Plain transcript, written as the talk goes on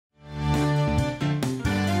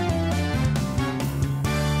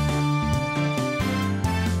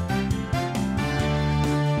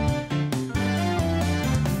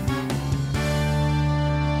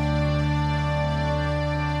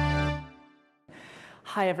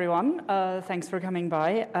Hi, everyone. Thanks for coming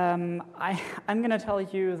by. I'm going to tell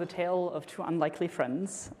you the tale of two unlikely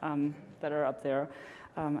friends that are up there,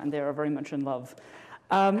 and they are very much in love.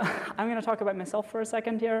 I'm going to talk about myself for a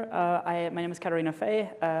second here. My name is Katharina.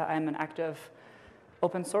 I'm an active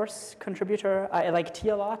open source contributor. I like T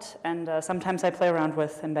a lot, and sometimes I play around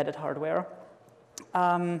with embedded hardware.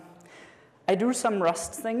 I do some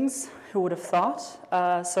Rust things, who would have thought?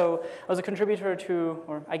 So I was a contributor to,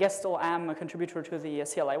 or I guess still am a contributor to the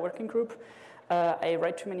CLI working group. I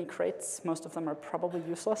write too many crates. Most of them are probably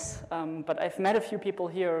useless. But I've met a few people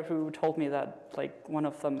here who told me that like one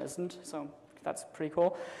of them isn't, so that's pretty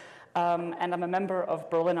cool. And I'm a member of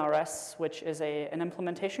build.rs, which is an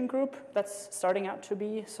implementation group that's starting out to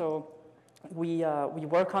be. So we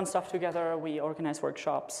work on stuff together, we organize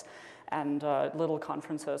workshops, and little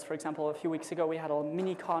conferences. For example, a few weeks ago, we had a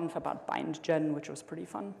mini conf about bindgen, which was pretty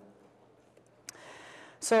fun.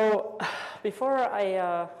 So before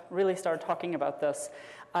I really start talking about this,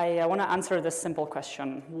 I want to answer this simple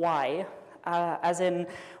question: why? As in,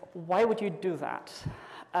 why would you do that?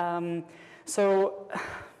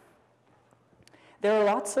 There are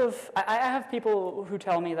lots of, I have people who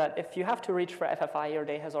tell me that if you have to reach for FFI, your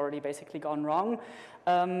day has already basically gone wrong.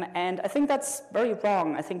 And I think that's very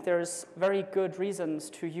wrong. I think there's very good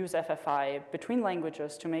reasons to use FFI between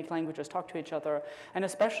languages to make languages talk to each other, and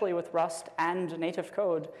especially with Rust and native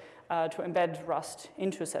code, to embed Rust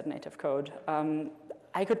into said native code.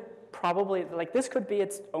 I could probably, like this could be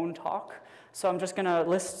its own talk. So I'm just gonna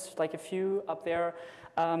list like a few up there.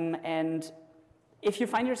 And if you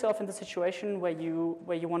find yourself in the situation where you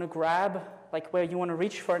want to grab, like where you want to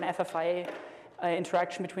reach for an FFI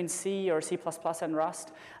interaction between C or C++ and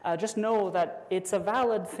Rust, just know that it's a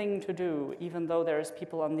valid thing to do, even though there's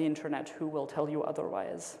people on the internet who will tell you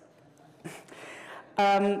otherwise.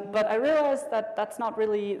 But I realized that that's not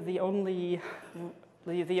really the only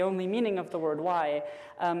meaning of the word why.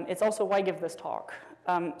 It's also why give this talk.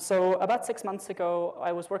 So about 6 months ago,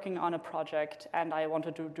 I was working on a project, and I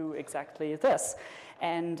wanted to do exactly this.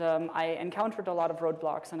 And I encountered a lot of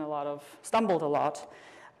roadblocks and stumbled a lot.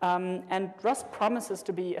 And Rust promises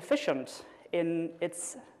to be efficient in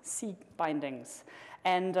its C bindings.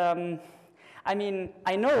 And I mean,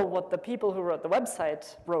 I know what the people who wrote the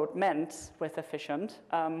website meant with efficient,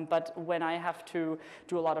 but when I have to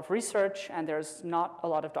do a lot of research and there's not a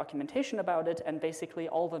lot of documentation about it, and basically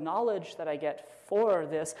all the knowledge that I get for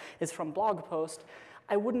this is from blog posts,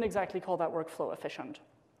 I wouldn't exactly call that workflow efficient.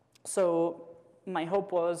 So my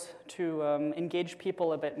hope was to engage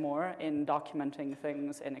people a bit more in documenting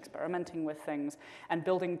things, in experimenting with things, and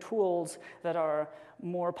building tools that are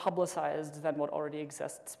more publicized than what already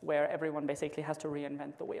exists, where everyone basically has to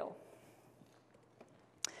reinvent the wheel.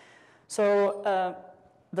 So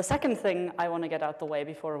the second thing I want to get out the way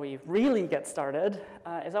before we really get started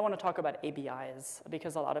is I want to talk about ABIs,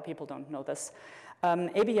 because a lot of people don't know this.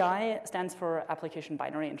 ABI stands for Application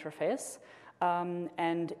Binary Interface,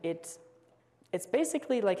 and it's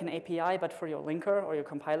basically like an API, but for your linker or your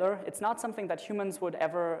compiler. It's not something that humans would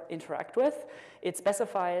ever interact with. It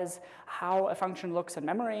specifies how a function looks in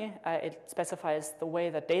memory. It specifies the way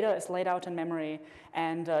that data is laid out in memory.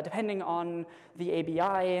 And depending on the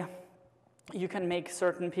ABI, you can make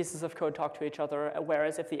certain pieces of code talk to each other,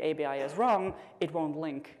 whereas if the ABI is wrong, it won't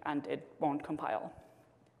link and it won't compile.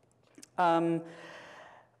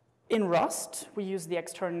 In Rust, we use the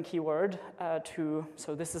extern keyword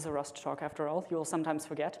so this is a Rust talk after all, you will sometimes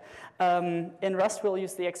forget. In Rust, we'll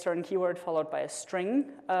use the extern keyword followed by a string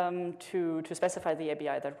to specify the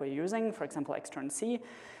ABI that we're using, for example, extern C.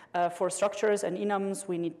 For structures and enums,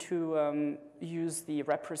 we need to use the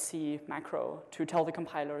reprc macro to tell the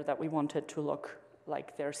compiler that we want it to look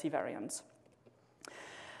like their C variants.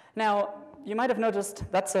 Now, you might have noticed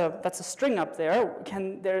that's a string up there.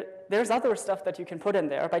 There's other stuff that you can put in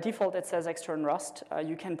there. By default, it says extern Rust.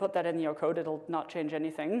 You can put that in your code. It'll not change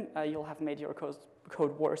anything. You'll have made your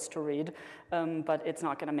code worse to read, but it's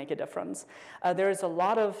not going to make a difference. There's a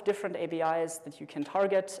lot of different ABIs that you can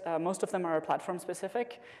target. Most of them are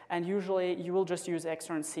platform-specific, and usually you will just use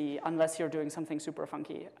extern C unless you're doing something super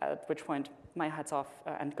funky, at which point my hat's off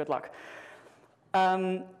and good luck.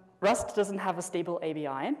 Rust doesn't have a stable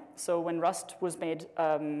ABI. So when Rust was made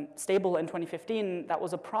stable in 2015, that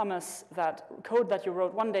was a promise that code that you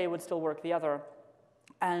wrote one day would still work the other.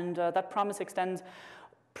 And that promise extends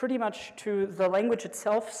pretty much to the language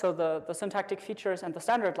itself, so the syntactic features and the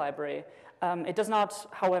standard library. It does not,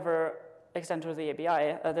 however, extend to the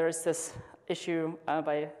ABI. There is this issue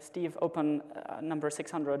by Steve Open, number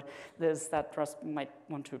 600, is that Rust might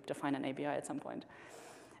want to define an ABI at some point.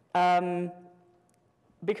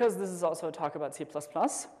 Because this is also a talk about C++,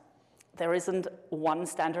 there isn't one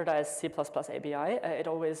standardized C++ ABI. It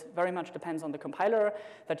always very much depends on the compiler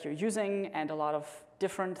that you're using and a lot of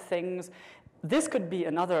different things. This could be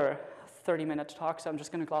another 30-minute talk, so I'm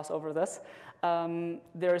just going to gloss over this.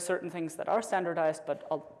 There are certain things that are standardized, but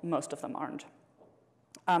most of them aren't.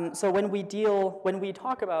 So when we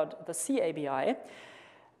talk about the C ABI,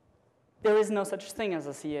 there is no such thing as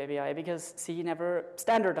a C ABI because C never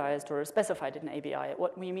standardized or specified an ABI.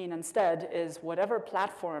 What we mean instead is whatever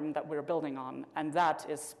platform that we're building on, and that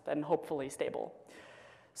is then hopefully stable.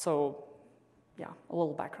 So yeah, a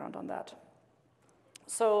little background on that.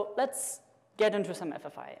 So let's get into some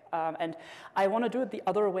FFI. And I want to do it the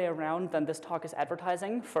other way around than this talk is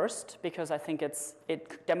advertising first, because I think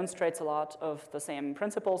it demonstrates a lot of the same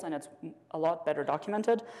principles and it's a lot better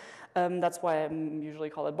documented. That's why I usually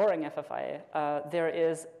call it boring FFI. There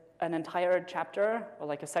is an entire chapter, or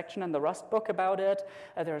like a section in the Rust book about it.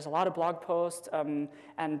 There's a lot of blog posts,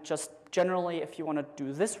 and just generally, if you want to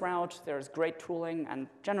do this route, there's great tooling, and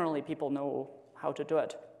generally people know how to do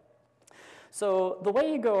it. So the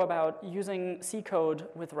way you go about using C code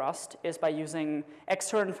with Rust is by using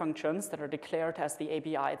extern functions that are declared as the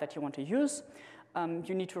ABI that you want to use.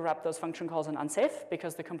 You need to wrap those function calls in unsafe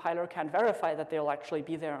because the compiler can't verify that they'll actually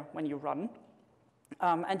be there when you run.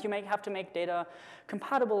 And you may have to make data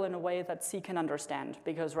compatible in a way that C can understand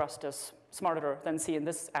because Rust is smarter than C in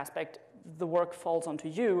this aspect. The work falls onto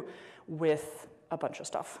you with a bunch of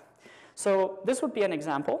stuff. So this would be an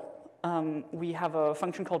example. We have a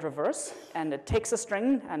function called reverse, and it takes a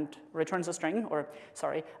string and returns a string, or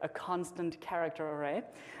sorry, a constant character array.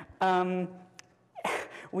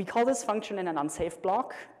 We call this function in an unsafe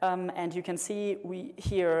block, and you can see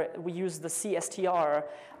here we use the CSTR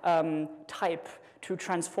type to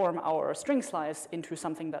transform our string slice into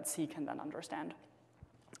something that C can then understand.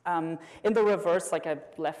 In the reverse, like I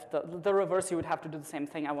left the reverse, you would have to do the same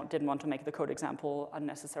thing. I didn't want to make the code example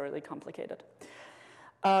unnecessarily complicated.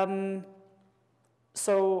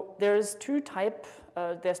 So there's two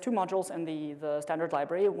modules in the standard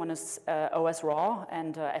library. One is OS raw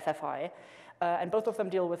and FFI, and both of them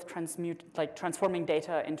deal with transforming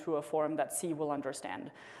data into a form that C will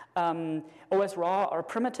understand. OS raw are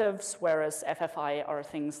primitives, whereas FFI are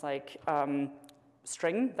things like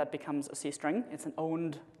string that becomes a C string. It's an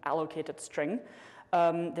owned allocated string.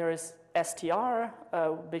 There is str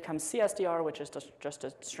becomes CSTR, which is just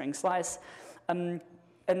a string slice.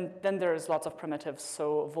 And then there's lots of primitives,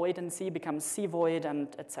 so void in C becomes C void, and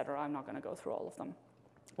etc. I'm not going to go through all of them.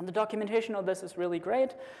 And the documentation of this is really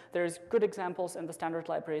great. There's good examples in the standard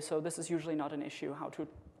library, so this is usually not an issue, how to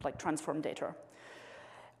transform data.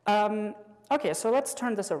 Okay, so let's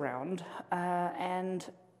turn this around, and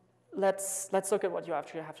let's look at what you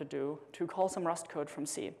actually have to do to call some Rust code from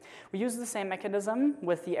C. We use the same mechanism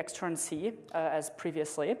with the extern C as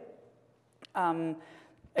previously.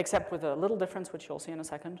 Except with a little difference, which you'll see in a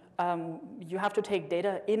second. You have to take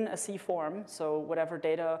data in a C form, so whatever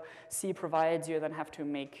data C provides, you then have to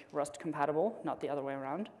make Rust compatible, not the other way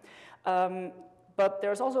around. But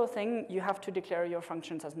there's also a thing, you have to declare your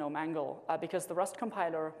functions as no mangle, because the Rust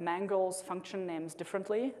compiler mangles function names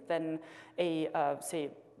differently than a,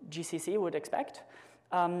 say, GCC would expect.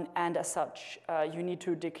 And as such, you need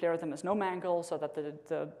to declare them as no mangle so that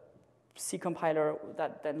the C compiler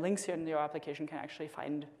that then links you in your application can actually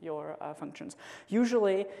find your functions.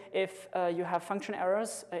 Usually, if you have function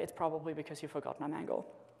errors, it's probably because you forgot no mangle.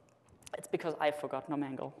 It's because I forgot no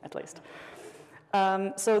mangle, at least.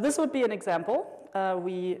 So this would be an example.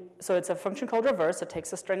 So it's a function called reverse. It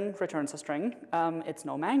takes a string, returns a string. It's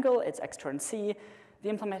no mangle. It's extern C. The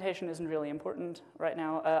implementation isn't really important right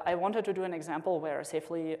now. I wanted to do an example where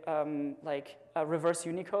safely reverse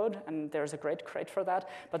Unicode, and there's a great crate for that,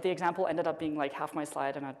 but the example ended up being like half my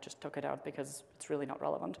slide, and I just took it out because it's really not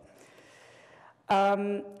relevant.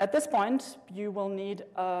 At this point, you will need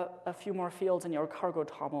a few more fields in your cargo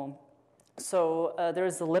toml. So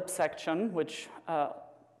there's the lib section, which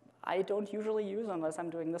I don't usually use unless I'm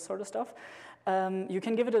doing this sort of stuff. You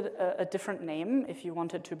can give it a different name if you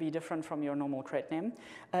want it to be different from your normal crate name.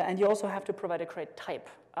 And you also have to provide a crate type.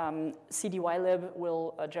 cdylib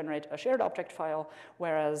will generate a shared object file,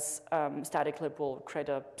 whereas staticlib will create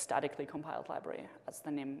a statically compiled library, as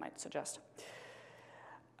the name might suggest.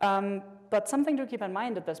 But something to keep in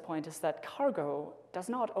mind at this point is that Cargo does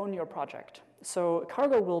not own your project. So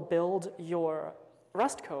Cargo will build your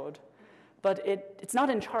Rust code, but it's not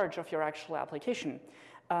in charge of your actual application.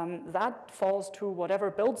 That falls to whatever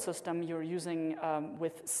build system you're using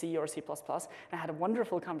with C or C++. And I had a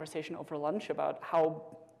wonderful conversation over lunch about how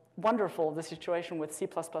wonderful the situation with C++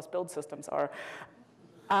 build systems are.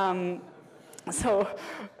 So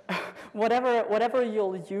whatever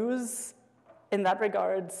you'll use in that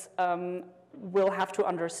regards will have to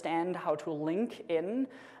understand how to link in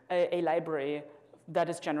a library that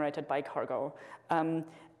is generated by cargo.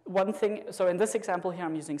 One thing, so in this example here,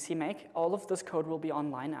 I'm using CMake. All of this code will be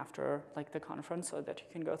online after the conference so that you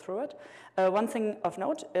can go through it. One thing of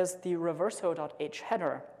note is the reverso.h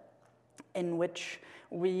header, in which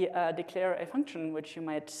we declare a function which you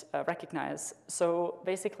might recognize. So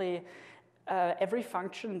basically, every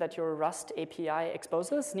function that your Rust API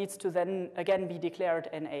exposes needs to then, again, be declared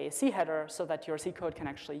in a C header so that your C code can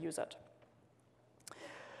actually use it.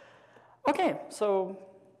 OK, so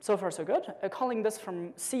far so good. Calling this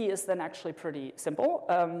from C is then actually pretty simple.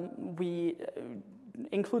 We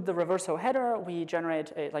include the reverso header. We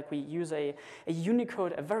generate, we use a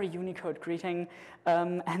Unicode, a very Unicode greeting.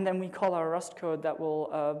 And then we call our Rust code that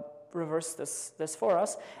will reverse this for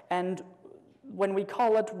us. And when we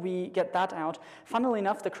call it, we get that out. Funnily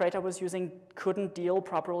enough, the crate I was using couldn't deal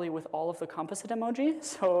properly with all of the composite emoji.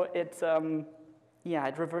 So it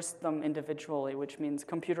reversed them individually, which means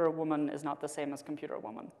computer woman is not the same as computer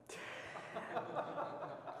woman.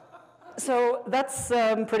 So that's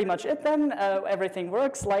pretty much it then. Everything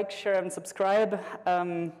works. Like, share, and subscribe.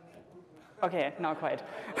 OK, not quite.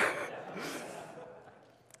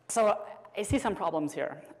 So I see some problems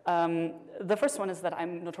here. The first one is that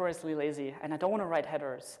I'm notoriously lazy, and I don't want to write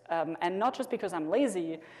headers. And not just because I'm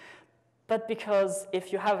lazy, but because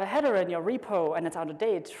if you have a header in your repo and it's out of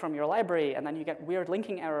date from your library, and then you get weird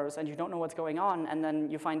linking errors and you don't know what's going on, and then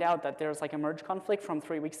you find out that there's a merge conflict from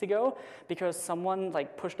 3 weeks ago because someone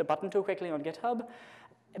pushed a button too quickly on GitHub,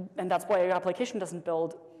 and that's why your application doesn't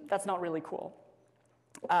build, that's not really cool.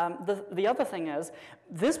 The other thing is,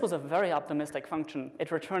 this was a very optimistic function.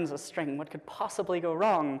 It returns a string. What could possibly go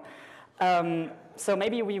wrong? So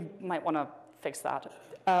maybe we might want to fix that.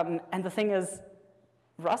 And the thing is,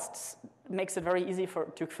 Rust makes it very easy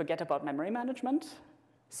to forget about memory management.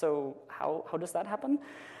 So how does that happen?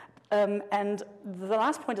 And the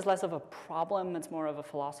last point is less of a problem. It's more of a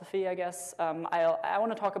philosophy, I guess. I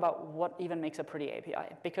want to talk about what even makes a pretty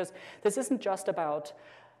API. Because this isn't just about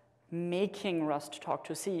making Rust talk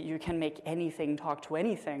to C. You can make anything talk to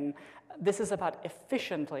anything. This is about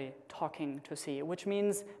efficiently talking to C, which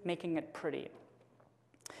means making it pretty.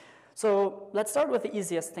 So let's start with the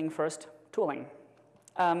easiest thing first, tooling.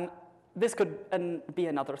 This could be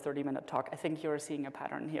another 30-minute talk. I think you're seeing a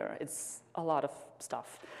pattern here. It's a lot of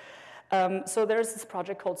stuff. So there's this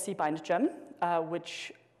project called C bindgen,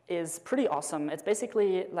 which is pretty awesome. It's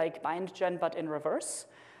basically like bindgen, but in reverse.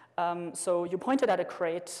 So you point it at a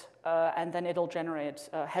crate, and then it'll generate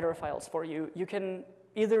header files for you. You can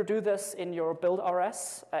either do this in your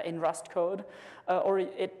build.rs in Rust code, or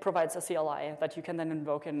it provides a CLI that you can then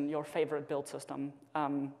invoke in your favorite build system,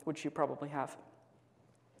 which you probably have.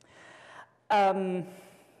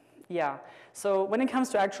 Yeah, so when it comes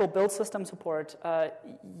to actual build system support,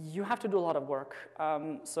 you have to do a lot of work.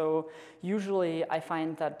 So usually I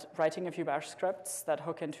find that writing a few bash scripts that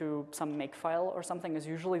hook into some makefile or something is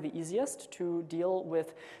usually the easiest to deal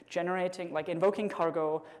with generating, invoking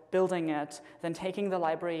cargo, building it, then taking the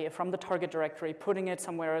library from the target directory, putting it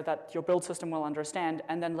somewhere that your build system will understand,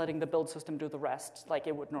 and then letting the build system do the rest like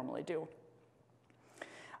it would normally do.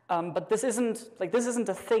 But this isn't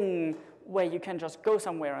a thing where you can just go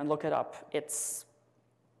somewhere and look it up. It's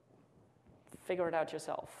figure it out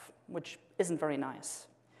yourself, which isn't very nice.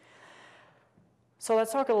 So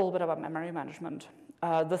let's talk a little bit about memory management,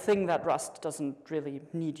 the thing that Rust doesn't really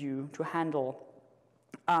need you to handle.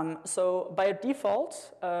 So by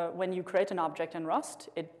default, when you create an object in Rust,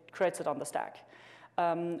 it creates it on the stack,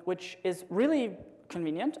 which is really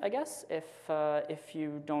convenient, I guess, if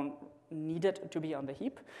you don't need it to be on the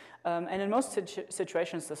heap. And in most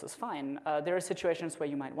situations, this is fine. There are situations where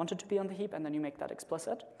you might want it to be on the heap, and then you make that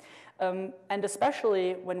explicit. And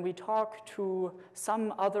especially when we talk to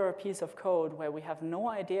some other piece of code where we have no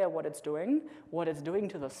idea what it's doing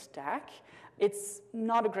to the stack, it's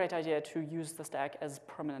not a great idea to use the stack as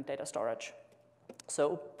permanent data storage.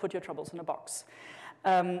 So put your troubles in a box.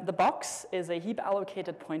 The box is a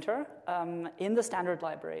heap-allocated pointer in the standard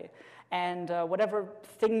library. And whatever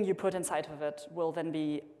thing you put inside of it will then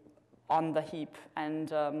be on the heap.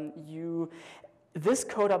 And this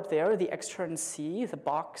code up there, the extern C, the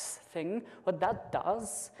box thing, what that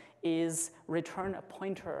does is return a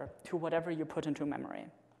pointer to whatever you put into memory.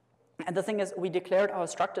 And the thing is, we declared our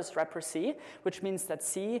struct as repr_c, which means that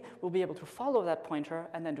C will be able to follow that pointer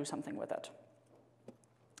and then do something with it.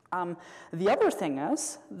 The other thing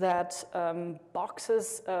is that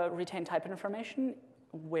boxes retain type information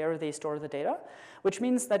where they store the data, which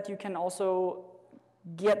means that you can also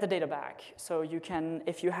get the data back. So you can,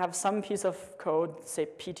 if you have some piece of code, say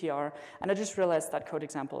PTR, and I just realized that code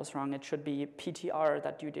example is wrong. It should be PTR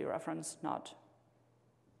that you dereference, not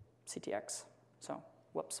CTX. So,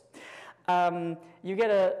 whoops. You get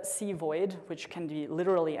a C void, which can be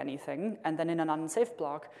literally anything, and then in an unsafe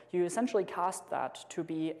block, you essentially cast that to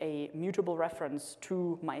be a mutable reference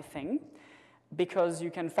to my thing, because you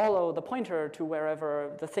can follow the pointer to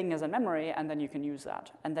wherever the thing is in memory, and then you can use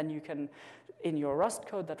that. And then you can, in your Rust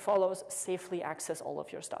code that follows, safely access all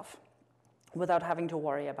of your stuff without having to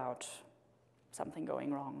worry about something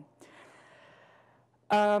going wrong.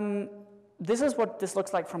 This is what this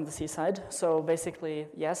looks like from the C side. So basically,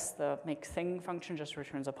 yes, the make thing function just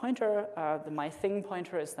returns a pointer. The my thing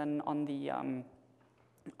pointer is then on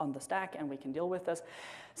the stack, and we can deal with this.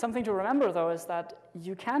 Something to remember, though, is that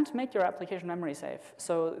you can't make your application memory safe.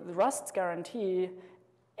 So the Rust's guarantee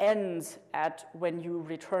ends at when you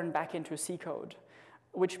return back into C code,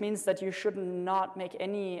 which means that you should not make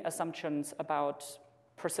any assumptions about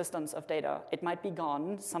persistence of data. It might be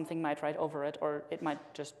gone, something might write over it, or it might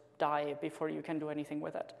just die before you can do anything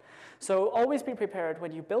with it. So always be prepared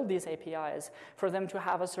when you build these APIs for them to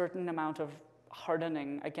have a certain amount of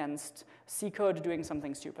hardening against C code doing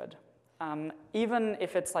something stupid. Even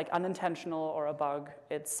if it's like unintentional or a bug,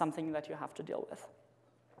 it's something that you have to deal with.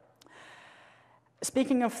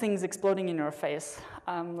 Speaking of things exploding in your face,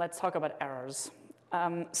 let's talk about errors.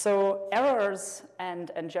 So errors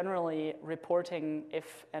and generally reporting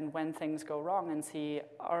if and when things go wrong in C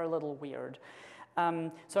are a little weird.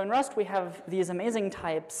 So in Rust, we have these amazing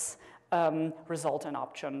types, result and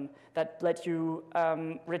option, that let you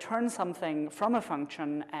return something from a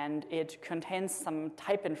function, and it contains some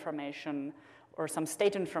type information or some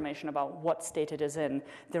state information about what state it is in.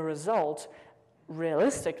 The result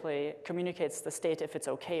realistically communicates the state if it's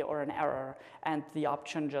OK or an error, and the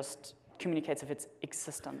option just communicates if it's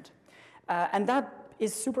existent. And that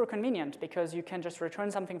is super convenient because you can just return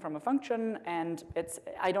something from a function, and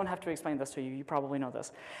I don't have to explain this to you. You probably know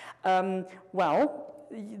this. Well,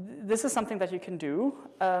 this is something that you can do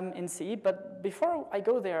in C, but before I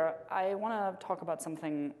go there, I want to talk about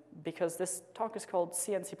something, because this talk is called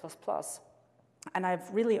C and C++, and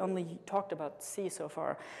I've really only talked about C so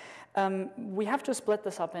far. We have to split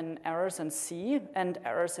this up in errors in C and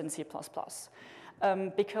errors in C++.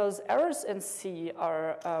 Because errors in C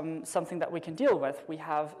are something that we can deal with. We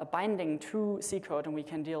have a binding to C code, and we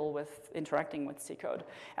can deal with interacting with C code.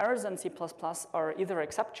 Errors in C++ are either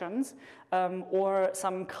exceptions or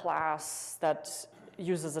some class that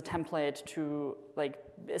uses a template to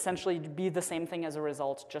essentially be the same thing as a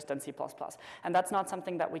result, just in C++. And that's not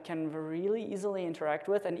something that we can really easily interact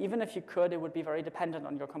with. And even if you could, it would be very dependent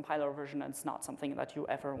on your compiler version. And it's not something that you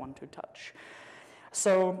ever want to touch.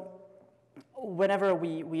 So whenever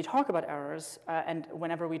we talk about errors and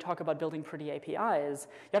whenever we talk about building pretty APIs,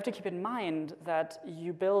 you have to keep in mind that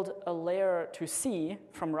you build a layer to C,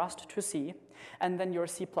 from Rust to C, and then your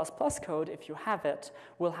C++ code, if you have it,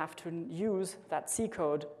 will have to use that C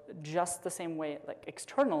code just the same way,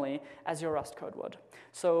 externally, as your Rust code would.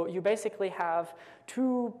 So you basically have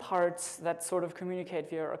two parts that sort of communicate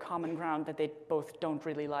via a common ground that they both don't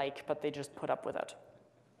really like, but they just put up with it.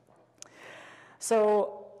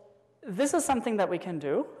 So this is something that we can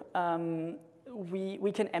do.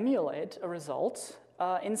 We can emulate a result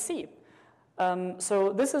in C.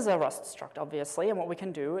 So this is a Rust struct, obviously, and what we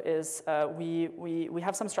can do is we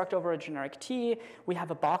have some struct over a generic T. We have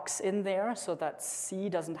a box in there so that C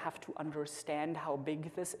doesn't have to understand how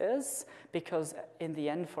big this is, because in the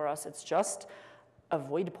end, for us, it's just a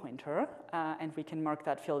void pointer, and we can mark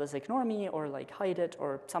that field as ignore me or hide it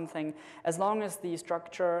or something. As long as the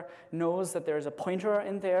structure knows that there's a pointer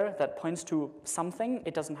in there that points to something,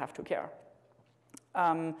 it doesn't have to care.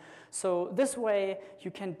 So this way,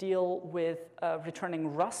 you can deal with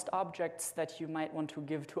returning Rust objects that you might want to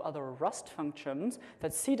give to other Rust functions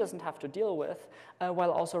that C doesn't have to deal with,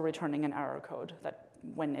 while also returning an error code that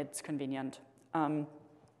when it's convenient. And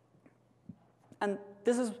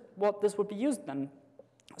this is what this would be used then.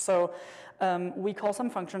 So we call some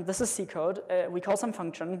function, this is C code, we call some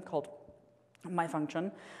function called myFunction,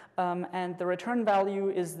 and the return value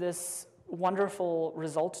is this wonderful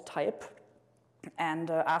result type. And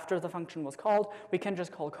after the function was called, we can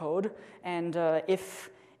just call code. And if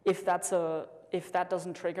that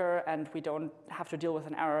doesn't trigger and we don't have to deal with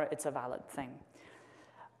an error, it's a valid thing.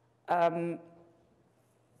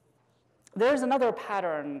 There's another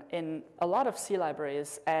pattern in a lot of C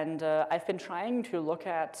libraries, and I've been trying to look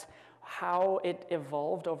at how it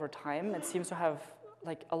evolved over time. It seems to have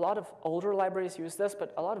like a lot of older libraries use this,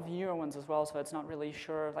 but a lot of newer ones as well, so it's not really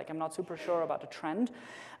sure, like I'm not super sure about the trend,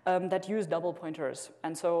 that use double pointers.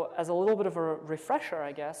 And so as a little bit of a refresher,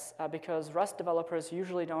 I guess, because Rust developers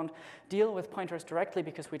usually don't deal with pointers directly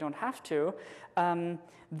because we don't have to,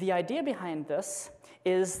 the idea behind this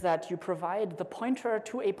is that you provide the pointer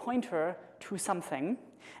to a pointer to something,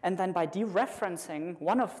 and then by dereferencing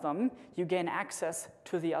one of them, you gain access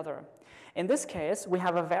to the other. In this case, we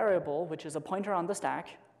have a variable, which is a pointer on the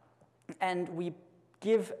stack, and we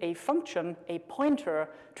give a function a pointer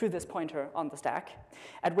to this pointer on the stack,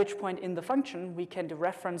 at which point in the function, we can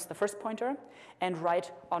dereference the first pointer and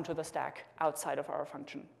write onto the stack outside of our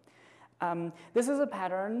function. This is a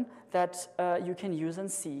pattern that you can use in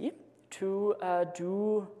C to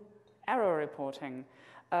do error reporting.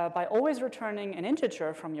 By always returning an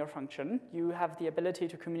integer from your function, you have the ability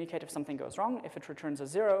to communicate if something goes wrong. If it returns a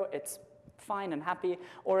 0, it's fine and happy,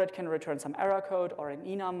 or it can return some error code or an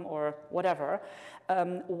enum or whatever,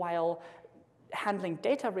 while handling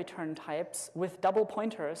data return types with double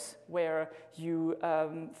pointers where you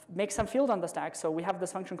make some field on the stack. So we have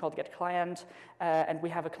this function called getClient, and we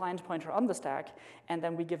have a client pointer on the stack, and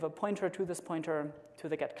then we give a pointer to this pointer to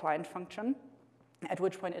the getClient function, at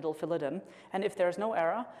which point it'll fill it in. And if there's no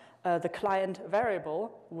error, the client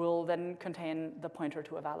variable will then contain the pointer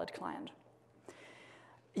to a valid client.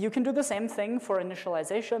 You can do the same thing for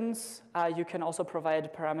initializations. You can also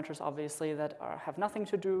provide parameters, obviously, that have nothing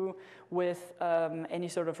to do with any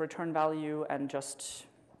sort of return value, and just,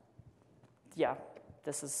 yeah,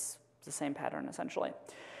 this is the same pattern, essentially.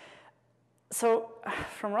 So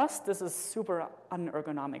from Rust, this is super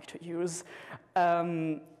unergonomic to use.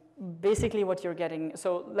 Basically what you're getting,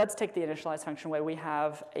 so let's take the initialize function where we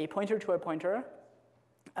have a pointer to a pointer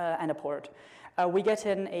and a port. We get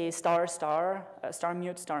in a star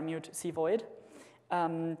mute, C void,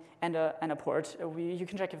 and a port. You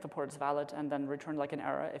can check if the port is valid and then return like an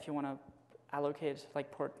error if you want to allocate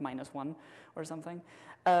like port -1 or something.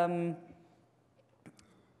 Then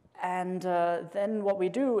what we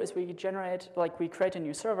do is we create a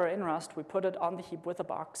new server in Rust, we put it on the heap with a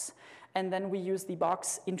box, and then we use the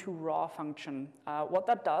box into raw function. What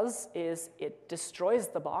that does is it destroys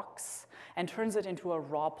the box and turns it into a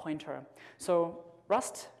raw pointer. So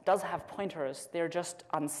Rust does have pointers, they're just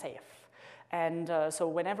unsafe. And so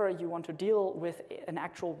whenever you want to deal with an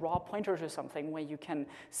actual raw pointer to something where you can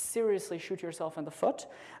seriously shoot yourself in the foot,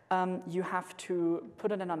 you have to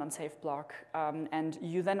put it in an unsafe block. And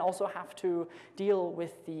you then also have to deal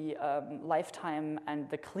with the lifetime and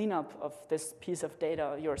the cleanup of this piece of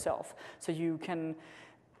data yourself. So you can,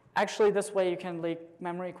 actually this way you can leak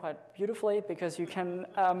memory quite beautifully, because you can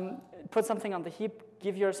put something on the heap,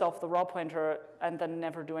 give yourself the raw pointer, and then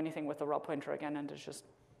never do anything with the raw pointer again, and it's just,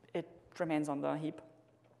 it remains on the heap.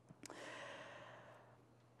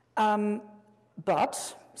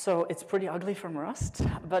 So it's pretty ugly from Rust,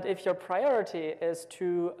 but if your priority is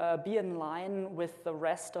to be in line with the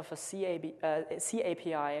rest of a C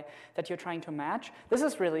API that you're trying to match, this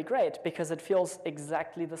is really great because it feels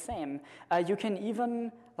exactly the same. You can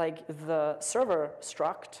even, like the server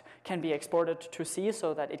struct can be exported to C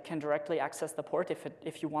so that it can directly access the port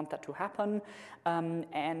if you want that to happen.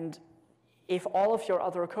 And if all of your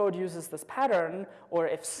other code uses this pattern, or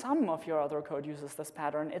if some of your other code uses this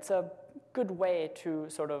pattern, it's a good way to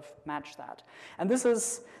sort of match that. And this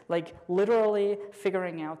is like literally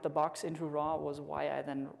figuring out the box into raw was why I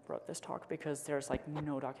then wrote this talk, because there's like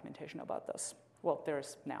no documentation about this. Well,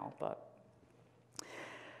 there's now, but.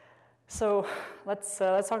 So let's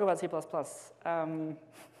talk about C++.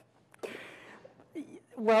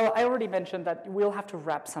 Well, I already mentioned that we'll have to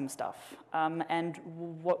wrap some stuff. And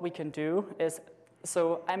what we can do is,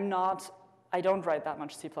 so I don't write that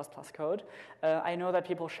much C++ code. I know that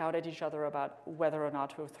people shout at each other about whether or not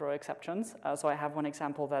to throw exceptions. So I have one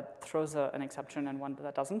example that throws an exception and one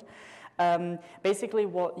that doesn't. Basically,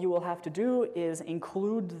 what you will have to do is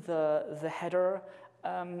include the header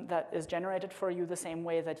that is generated for you the same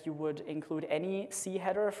way that you would include any C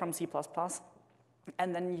header from C++.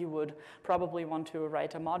 And then you would probably want to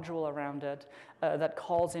write a module around it that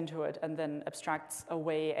calls into it and then abstracts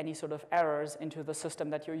away any sort of errors into the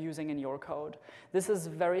system that you're using in your code. This is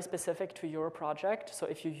very specific to your project. So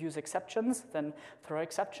if you use exceptions, then throw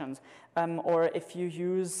exceptions. Or if you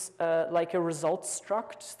use like a results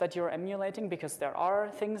struct that you're emulating, because there are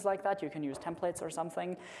things like that, you can use templates or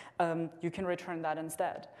something, you can return that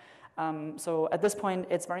instead. So at this point,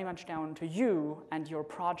 it's very much down to you and your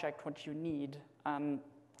project what you need.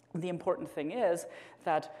 The important thing is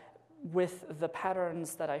that with the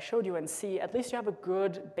patterns that I showed you and see, at least you have a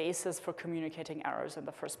good basis for communicating errors in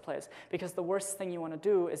the first place. Because the worst thing you want to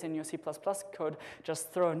do is in your C++ code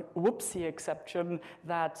just throw an whoopsie exception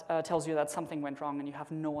that tells you that something went wrong and you have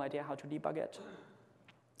no idea how to debug it.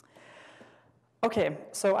 Okay,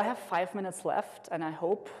 so I have 5 minutes left, and I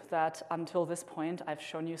hope that until this point I've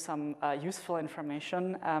shown you some useful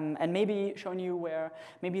information and maybe shown you where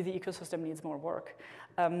maybe the ecosystem needs more work.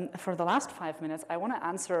 For the last 5 minutes, I want to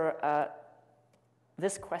answer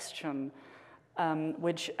this question,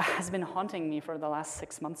 which has been haunting me for the last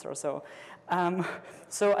 6 months or so.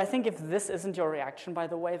 So I think if this isn't your reaction, by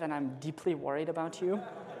the way, then I'm deeply worried about you.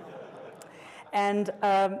 And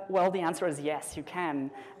well, the answer is yes, you can.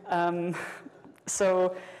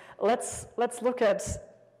 So let's look at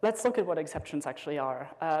what exceptions actually are.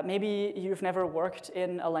 Maybe you've never worked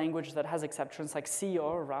in a language that has exceptions like C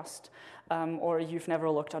or Rust, or you've never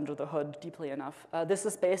looked under the hood deeply enough. This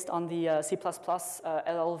is based on the C++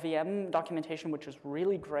 LLVM documentation, which is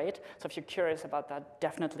really great. So if you're curious about that,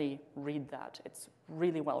 definitely read that. It's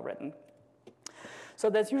really well written. So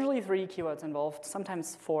there's usually 3 keywords involved,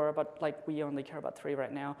 sometimes 4, but like we only care about 3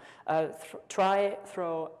 right now. Try,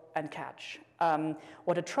 throw, and catch.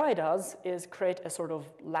 What a try does is create a sort of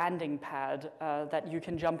landing pad that you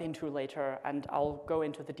can jump into later, and I'll go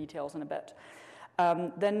into the details in a bit.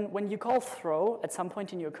 Then when you call throw at some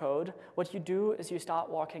point in your code, what you do is you start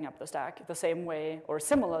walking up the stack the same way or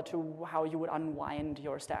similar to how you would unwind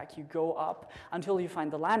your stack. You go up until you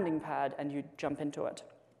find the landing pad and you jump into it.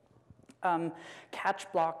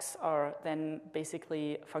 Catch blocks are then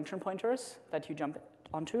basically function pointers that you jump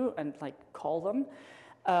onto and like call them.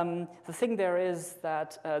 The thing there is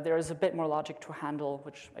that there is a bit more logic to handle,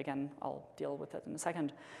 which again, I'll deal with it in a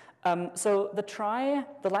second. So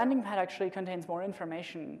the landing pad actually contains more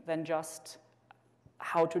information than just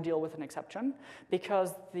how to deal with an exception,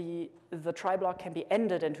 because the try block can be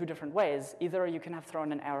ended in 2 different ways. Either you can have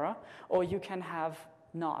thrown an error, or you can have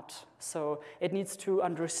not. So it needs to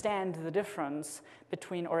understand the difference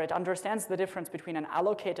between, or it understands the difference between an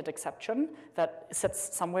allocated exception that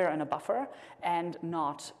sits somewhere in a buffer and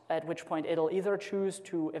not, at which point it'll either choose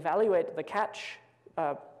to evaluate the catch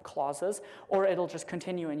clauses, or it'll just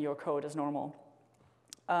continue in your code as normal.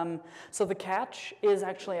 So the catch is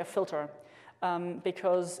actually a filter.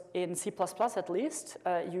 Because in C++ at least,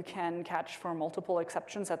 you can catch for multiple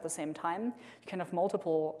exceptions at the same time. You can have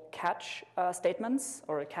multiple catch statements,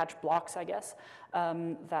 or catch blocks, I guess,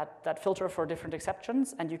 that filter for different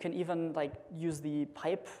exceptions, and you can even like use the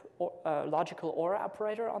pipe or, logical OR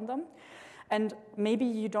operator on them. And maybe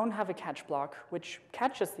you don't have a catch block, which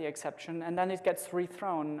catches the exception, and then it gets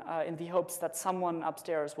rethrown in the hopes that someone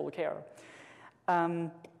upstairs will care.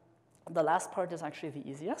 The last part is actually the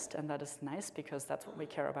easiest, and that is nice because that's what we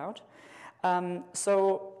care about.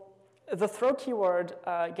 So the throw keyword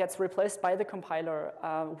gets replaced by the compiler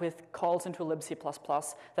with calls into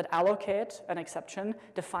libc++ that allocate an exception,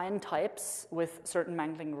 define types with certain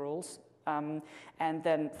mangling rules, and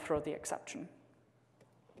then throw the exception.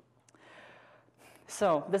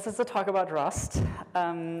 So this is a talk about Rust,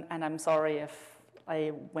 and I'm sorry if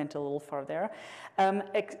I went a little far there.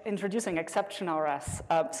 Introducing exception.rs.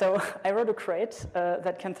 So I wrote a crate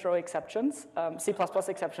that can throw exceptions, C++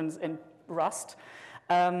 exceptions in Rust.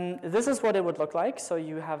 This is what it would look like. So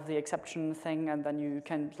you have the exception thing, and then you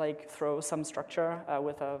can like throw some structure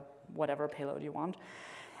with a whatever payload you want.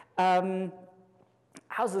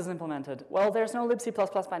 How's this implemented? Well, there's no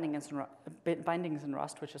libc++ bindings in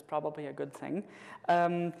Rust, which is probably a good thing.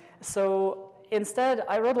 So instead,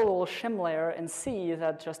 I wrote a little shim layer in C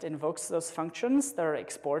that just invokes those functions that are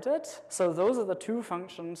exported. So those are the 2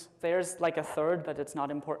 functions. There's like a third, but it's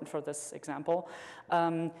not important for this example.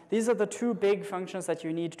 These are the 2 big functions that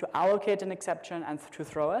you need to allocate an exception and to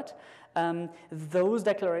throw it. Those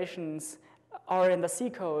declarations are in the C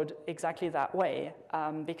code exactly that way,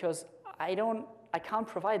 because I can't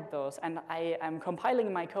provide those, and I am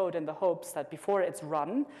compiling my code in the hopes that before it's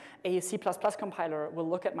run, a C++ compiler will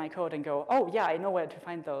look at my code and go, oh yeah, I know where to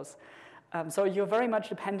find those. So you're very much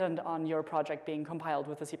dependent on your project being compiled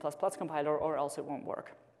with a C++ compiler, or else it won't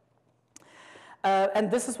work.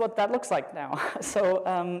 And this is what that looks like now. So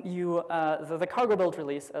the cargo build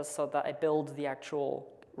release is so that I build the actual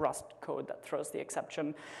Rust code that throws the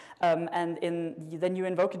exception. And then you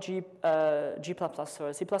invoke a G++, so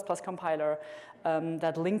a C++ compiler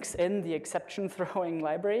that links in the exception throwing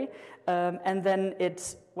library. And then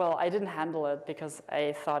well, I didn't handle it because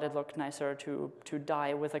I thought it looked nicer to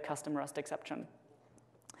die with a custom Rust exception.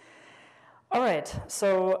 All right,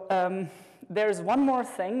 so There's one more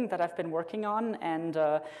thing that I've been working on, and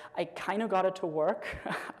I kind of got it to work.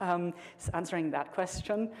 It's answering that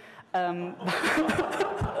question. And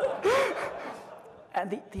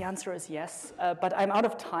the answer is yes, but I'm out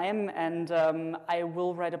of time, and I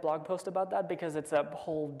will write a blog post about that because it's a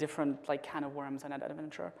whole different can of worms and an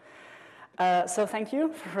adventure. So thank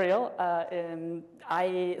you, for real.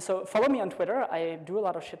 So follow me on Twitter. I do a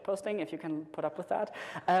lot of shit posting, if you can put up with that.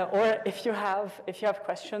 Or if you have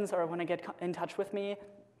questions or want to get in touch with me,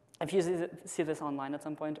 if you see this online at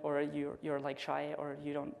some point, or you're shy or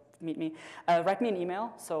you don't meet me, write me an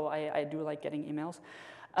email. So I do like getting emails.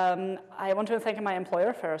 I want to thank my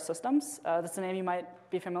employer, Ferris Systems. That's a name you might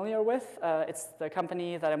be familiar with. It's the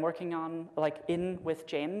company that I'm working on, with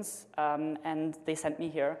James, and they sent me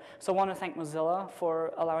here. So I want to thank Mozilla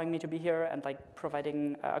for allowing me to be here and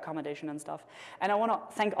providing accommodation and stuff. And I want to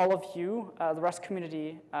thank all of you, the Rust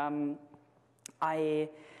community.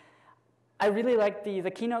 I really liked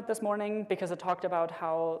the keynote this morning because it talked about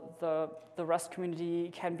how the Rust community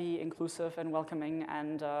can be inclusive and welcoming,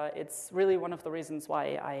 and it's really one of the reasons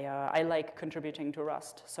why I like contributing to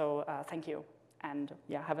Rust. So thank you, and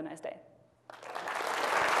yeah, have a nice day.